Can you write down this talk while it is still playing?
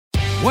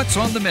What's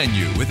on the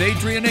Menu with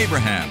Adrian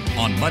Abraham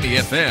on Money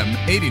FM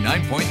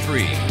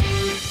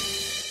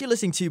 89.3. You're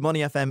listening to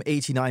Money FM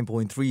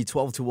 89.3,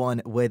 12 to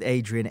 1 with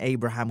Adrian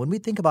Abraham. When we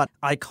think about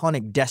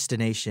iconic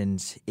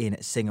destinations in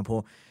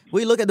Singapore,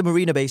 we look at the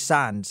Marina Bay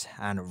Sands,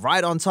 and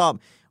right on top,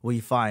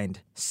 we find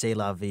C'est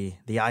La Vie,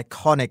 the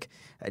iconic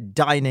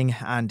dining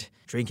and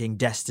drinking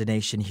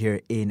destination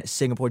here in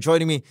Singapore.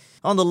 Joining me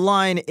on the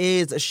line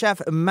is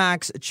Chef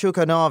Max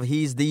Chukhanov.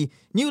 He's the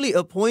newly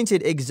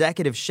appointed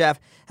executive chef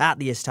at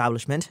the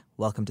establishment.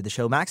 Welcome to the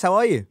show, Max. How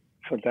are you?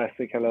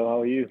 Fantastic. Hello,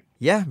 how are you?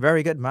 Yeah,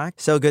 very good,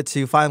 Max. So good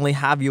to finally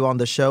have you on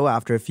the show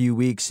after a few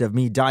weeks of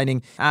me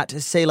dining at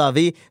C'est La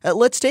Vie.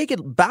 Let's take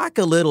it back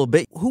a little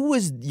bit. Who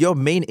was your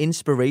main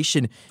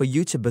inspiration for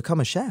you to become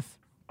a chef?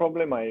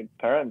 Probably my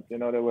parents. They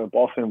were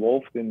both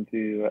involved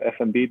into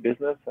F&B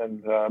business,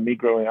 and me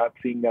growing up,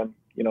 seeing them,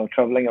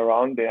 traveling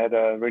around. They had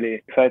a really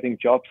exciting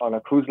job on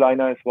a cruise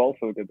liner as well,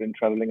 so they've been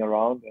traveling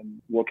around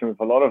and working with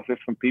a lot of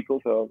different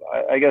people. So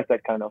I guess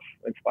that kind of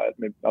inspired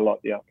me a lot,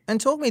 yeah. And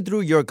talk me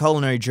through your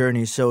culinary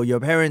journey. So your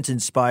parents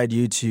inspired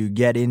you to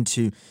get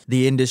into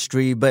the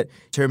industry, but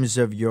in terms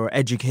of your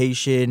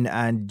education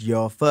and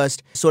your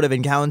first sort of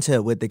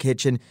encounter with the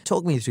kitchen,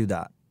 talk me through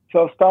that.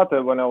 So I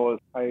started when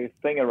I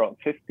think around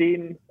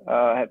 15.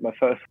 I had my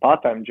first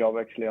part-time job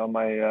actually on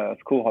my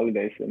school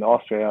holidays in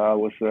Austria. I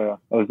was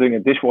doing a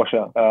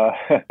dishwasher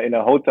in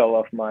a hotel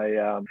of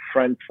my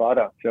friend's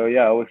father. So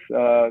yeah,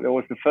 it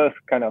was the first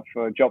kind of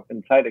job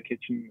inside the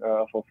kitchen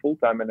for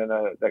full-time, and then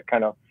that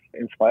kind of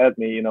inspired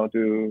me,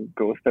 to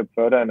go a step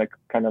further, and I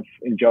kind of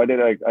enjoyed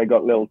it. I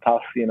got little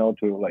tasks,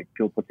 to like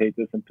peel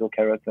potatoes and peel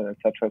carrots and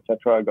etc.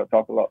 etc. I got to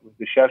talk a lot with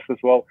the chefs as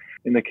well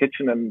in the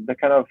kitchen, and that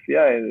kind of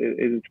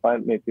it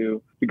inspired me to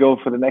go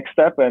for the next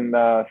step and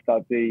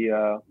start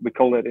we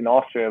call it in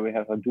Austria, we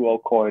have a dual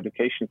core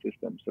education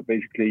system. So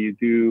basically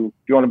if you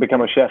want to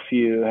become a chef,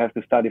 you have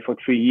to study for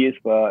 3 years,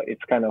 but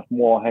it's kind of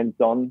more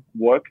hands-on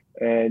work,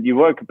 and you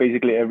work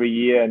basically every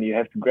year, and you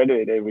have to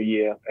graduate every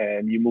year,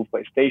 and you move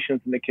by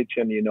stations in the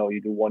kitchen. You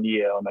do 1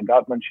 year on a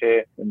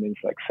Gartmannsche, and then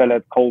it's like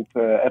salad, cold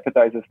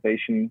appetizer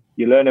station.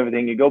 You learn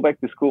everything. You go back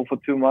to school for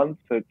 2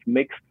 months, so it's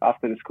mixed.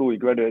 After the school, you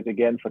graduate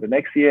again for the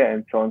next year,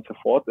 and so on and so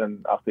forth.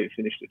 And after you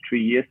finish the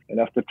 3 years, and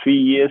after 3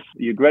 years,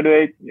 you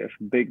graduate. You have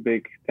a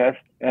big test,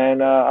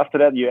 and after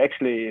that,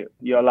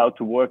 you're allowed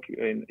to work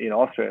in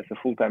Austria as a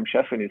full-time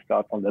chef, and you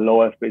start on the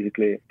lowest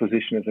basically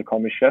position as a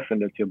commis chef,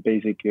 and that's your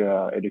basic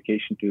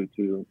education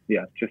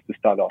just to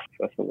start off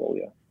first of all,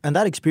 yeah. And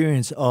that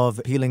experience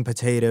of peeling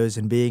potatoes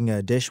and being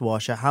a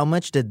dishwasher, how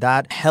much did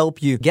that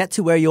help you get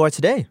to where you are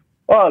today?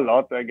 Well, a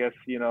lot, I guess,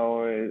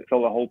 it's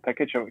all a whole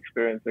package of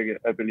experience,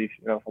 I believe,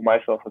 for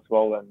myself as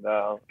well. And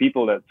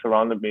people that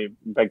surrounded me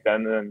back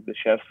then, and the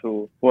chefs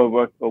who I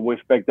worked with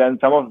back then,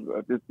 some of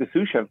the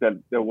sous chef that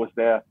was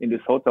there in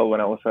this hotel when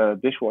I was a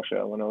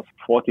dishwasher, when I was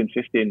 14,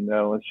 15,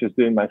 I was just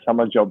doing my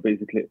summer job,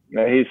 basically.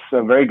 He's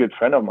a very good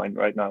friend of mine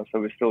right now, so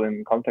we're still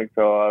in contact.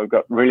 So I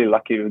got really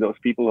lucky with those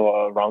people who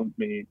are around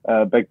me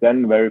back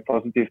then, very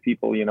positive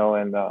people,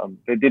 and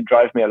they did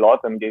drive me a lot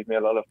and gave me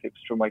a lot of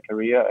tips through my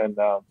career. And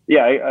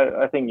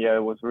I think,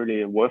 it was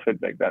really worth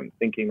it back then,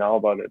 thinking now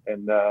about it.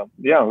 And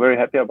I'm very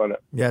happy about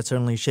it. Yeah, it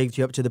certainly shaped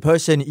you up to the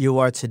person you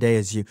are today,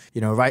 as you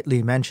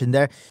rightly mentioned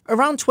there.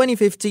 Around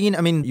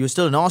 2015, you were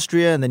still in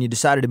Austria, and then you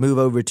decided to move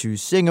over to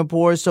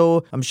Singapore.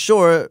 So I'm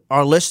sure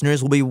our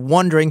listeners will be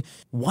wondering,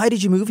 why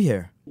did you move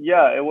here?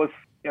 Yeah, it was,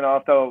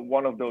 after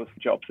one of those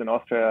jobs in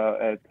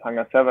Austria at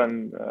Hangar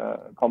 7,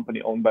 a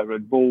company owned by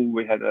Red Bull,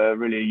 we had a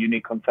really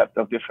unique concept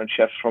of different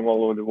chefs from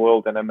all over the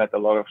world, and I met a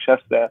lot of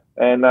chefs there.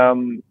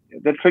 And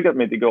that triggered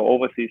me to go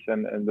overseas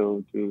and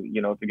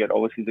to get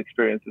overseas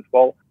experience as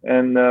well.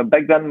 And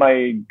back then,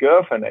 my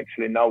girlfriend,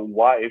 actually now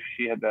wife,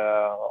 she had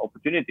an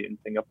opportunity in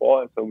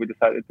Singapore, and so we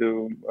decided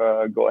to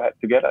go ahead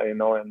together,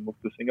 and move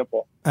to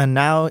Singapore. And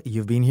now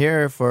you've been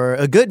here for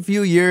a good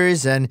few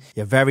years, and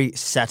you're very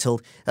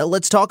settled.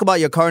 Let's talk about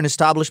your current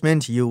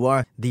establishment. You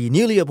are the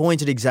newly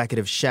appointed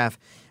executive chef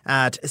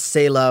at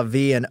C'est La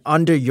Vie, and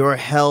under your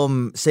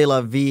helm, C'est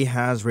La Vie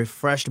has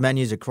refreshed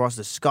menus across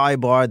the Sky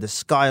Bar, the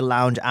Sky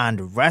Lounge,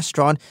 and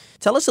restaurant.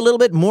 Tell us a little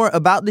bit more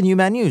about the new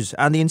menus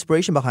and the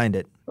inspiration behind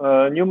it.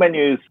 New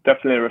menu is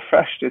definitely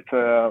refreshed. It's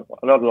a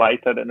lot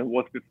lighter than it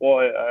was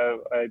before,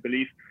 I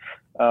believe.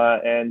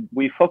 And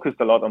we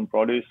focused a lot on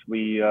produce.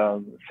 We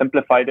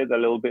simplified it a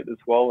little bit as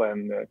well,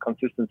 and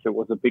consistency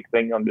was a big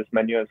thing on this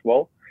menu as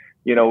well.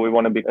 We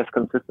want to be as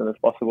consistent as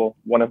possible.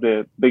 One of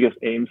the biggest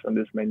aims on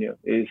this menu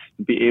is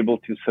to be able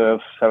to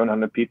serve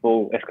 700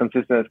 people as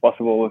consistent as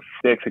possible with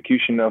the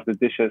execution of the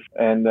dishes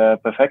and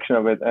perfection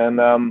of it.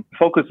 And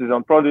focus is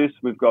on produce.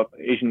 We've got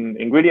Asian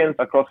ingredients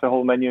across the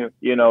whole menu.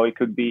 It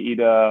could be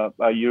either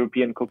a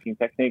European cooking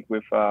technique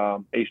with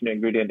Asian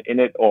ingredient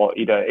in it, or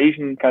either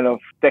Asian kind of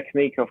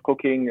technique of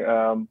cooking.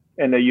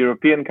 and a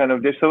European kind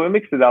of dish. So we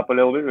mixed it up a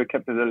little bit. We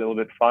kept it a little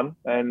bit fun.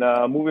 And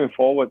moving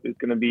forward, it's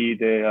going to be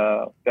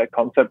that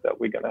concept that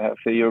we're going to have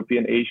the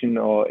European Asian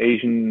or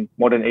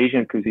modern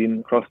Asian cuisine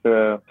across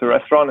the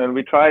restaurant. And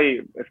we try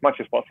as much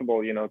as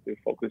possible, to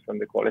focus on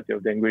the quality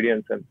of the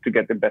ingredients and to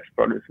get the best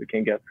produce we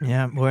can get.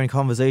 Yeah, we're in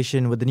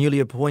conversation with the newly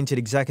appointed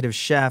executive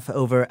chef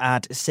over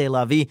at C'est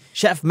La Vie,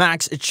 Chef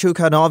Max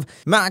Chukhanov.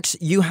 Max,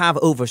 you have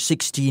over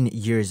 16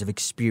 years of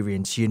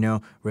experience,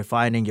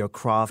 refining your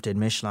craft in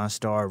Michelin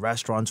star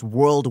restaurants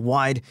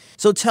worldwide.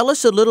 So tell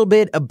us a little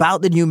bit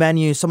about the new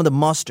menu, some of the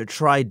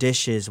must-try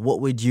dishes. What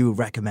would you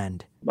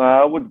recommend?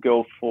 I would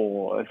go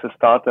for, as a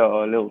starter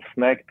or a little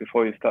snack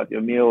before you start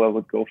your meal, I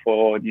would go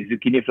for the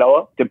zucchini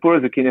flower.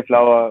 Tempura zucchini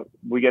flower,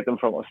 we get them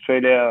from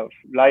Australia,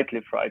 lightly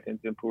fried in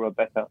tempura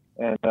batter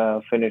and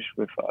finished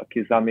with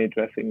kisame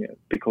dressing and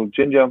pickled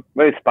ginger.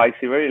 Very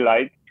spicy, very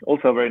light.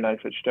 Also a very nice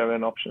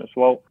vegetarian option as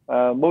well.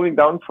 Moving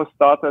down for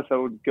starters, I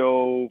would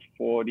go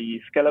for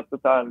the scallop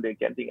tartare and the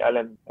Genting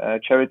Island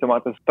cherry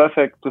tomatoes.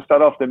 Perfect to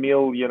start off the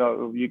meal.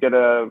 You get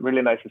a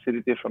really nice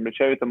acidity from the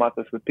cherry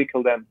tomatoes. We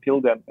pickle them,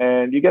 peel them,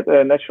 and you get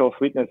a natural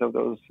sweetness of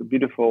those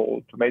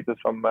beautiful tomatoes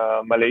from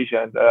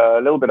Malaysia, and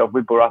a little bit of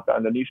whipped burrata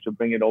underneath to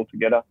bring it all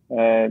together,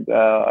 and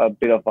a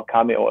bit of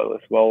wakame oil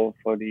as well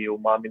for the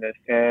umaminess.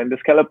 And the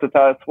scallop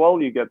tartare as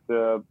well, you get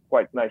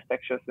quite nice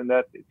textures in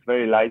that. It's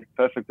very light,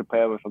 perfect to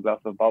pair with a glass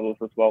of bubbles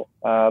as well.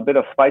 A bit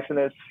of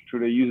spiciness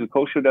through the yuzu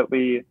kosher that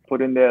we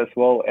put in there as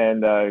well,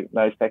 and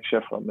nice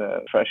texture from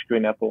the fresh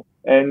green apple.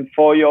 And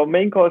for your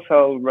main course,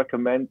 I'll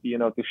recommend,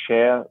 to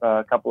share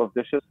a couple of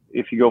dishes.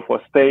 If you go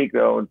for steak,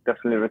 I would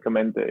definitely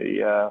recommend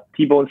a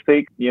T-bone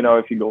steak.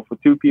 If you go for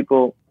two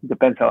people,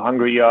 depends how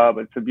hungry you are,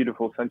 but it's a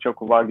beautiful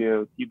Sanchoku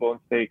Wagyu T-bone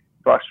steak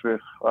brushed with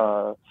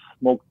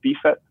smoked beef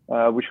fat,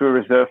 which we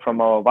reserve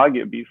from our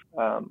Wagyu beef.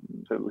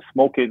 So we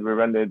smoke it, we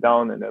render it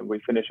down, and then we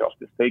finish off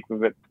the steak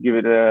with it, give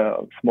it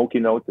a smoky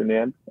note in the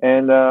end.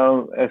 And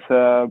as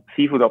a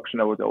seafood option,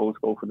 I would always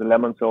go for the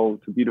lemon sole.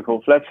 It's a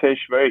beautiful flatfish,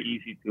 very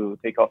easy to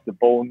take off the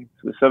bone.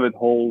 So we serve it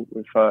whole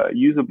with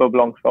yuzu beurre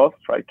blanc sauce,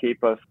 fried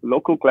capers,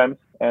 local clams,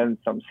 and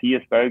some sea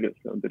asparagus,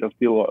 and a bit of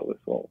dill oil as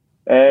well.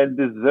 And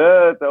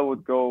dessert, I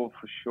would go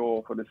for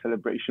sure for the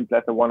celebration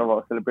platter. One of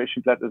our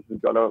celebration platters, we've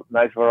got a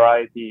nice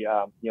variety.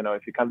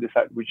 If you can't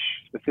decide which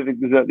specific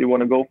dessert you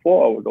want to go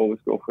for, I would always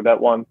go for that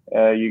one.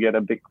 You get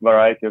a big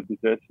variety of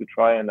desserts to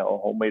try and our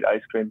homemade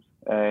ice creams.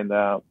 And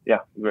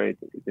very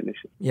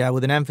delicious. Yeah,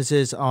 with an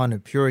emphasis on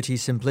purity,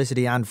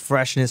 simplicity, and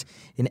freshness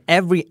in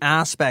every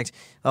aspect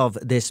of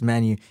this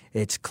menu,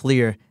 it's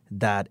clear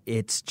that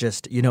it's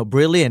just,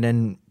 brilliant.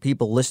 And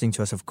people listening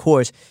to us, of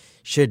course,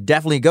 should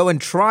definitely go and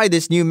try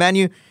this new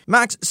menu.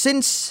 Max,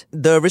 since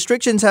the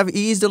restrictions have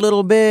eased a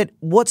little bit,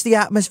 what's the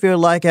atmosphere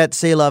like at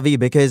C'est La Vie?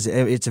 Because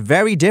it's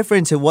very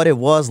different to what it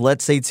was,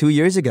 let's say, 2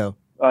 years ago.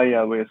 Oh,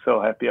 yeah, we're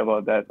so happy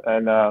about that.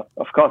 And,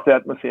 of course, the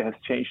atmosphere has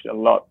changed a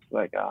lot,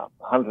 like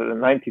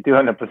 190,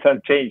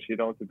 200% change,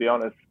 to be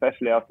honest,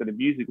 especially after the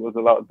music was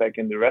allowed back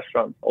in the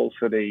restaurant.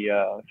 Also,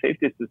 the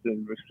safety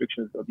system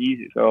restrictions got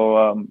easy.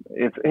 So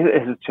it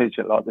has changed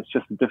a lot. It's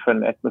just a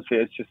different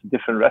atmosphere. It's just a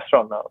different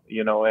restaurant now,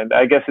 and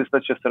I guess it's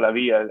not just C'est La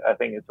Vie. I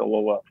think it's all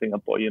over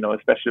Singapore,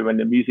 especially when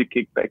the music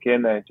kicked back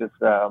in. And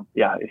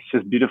it's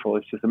just beautiful.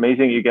 It's just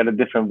amazing. You get a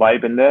different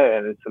vibe in there,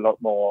 and it's a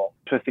lot more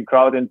interesting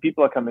crowd, and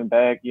people are coming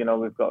back.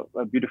 We've got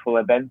a beautiful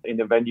event in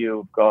the venue.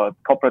 We've got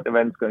corporate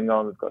events going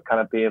on. We've got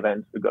canapé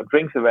events. We've got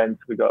drinks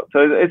events. So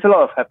it's a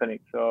lot of happening.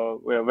 So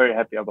we're very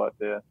happy about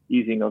the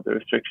easing of the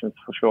restrictions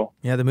for sure.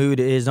 Yeah, the mood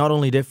is not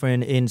only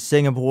different in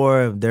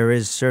Singapore. There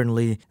is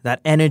certainly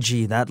that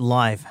energy, that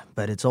life,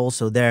 but it's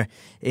also there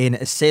in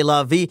C'est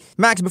La Vie.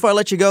 Max, before I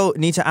let you go,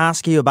 need to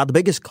ask you about the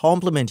biggest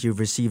compliment you've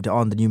received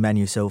on the new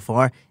menu so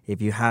far. If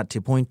you had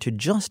to point to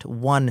just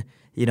one,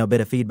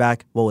 bit of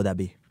feedback, what would that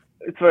be?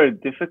 It's very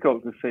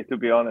difficult to say, to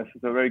be honest.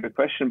 It's a very good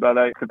question, but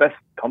the best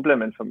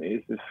compliment for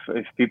me is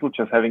if people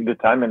just having a good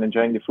time and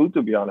enjoying the food,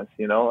 to be honest,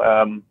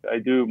 I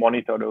do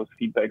monitor those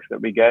feedbacks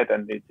that we get,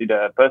 and it's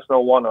either a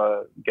personal one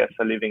or guests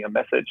are leaving a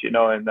message,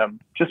 and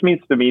just means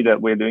to me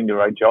that we're doing the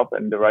right job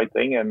and the right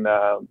thing, and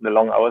the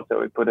long hours that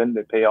we put in,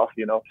 they pay off,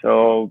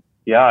 So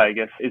yeah, I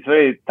guess it's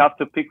very tough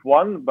to pick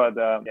one, but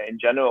in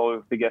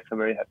general, the guests are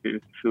very happy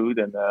with the food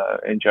and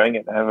enjoying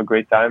it and have a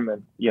great time.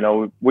 And,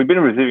 we've been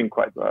receiving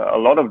quite a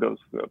lot of those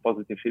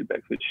positive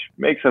feedbacks, which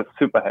makes us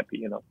super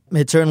happy,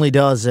 It certainly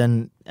does.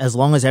 And as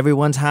long as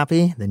everyone's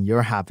happy, then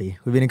you're happy.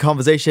 We've been in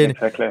conversation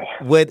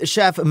with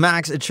Chef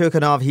Max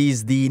Chukhanov.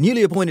 He's the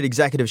newly appointed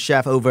executive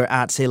chef over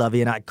at C'est La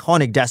Vie, an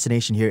iconic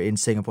destination here in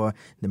Singapore,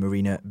 the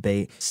Marina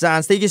Bay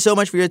Sands. Thank you so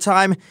much for your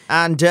time.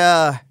 And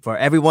for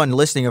everyone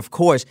listening, of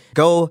course,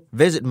 go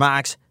visit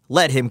Max,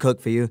 let him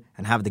cook for you,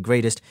 and have the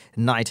greatest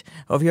night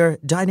of your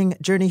dining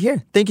journey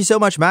here. Thank you so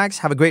much, Max.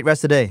 Have a great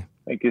rest of the day.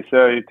 Thank you,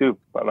 sir. You too.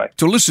 Bye-bye.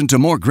 To listen to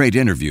more great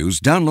interviews,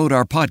 download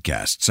our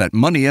podcasts at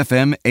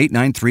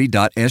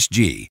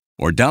moneyfm893.sg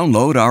or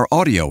download our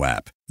audio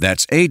app.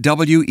 That's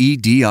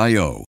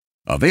AWEDIO.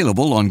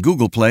 Available on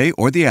Google Play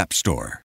or the App Store.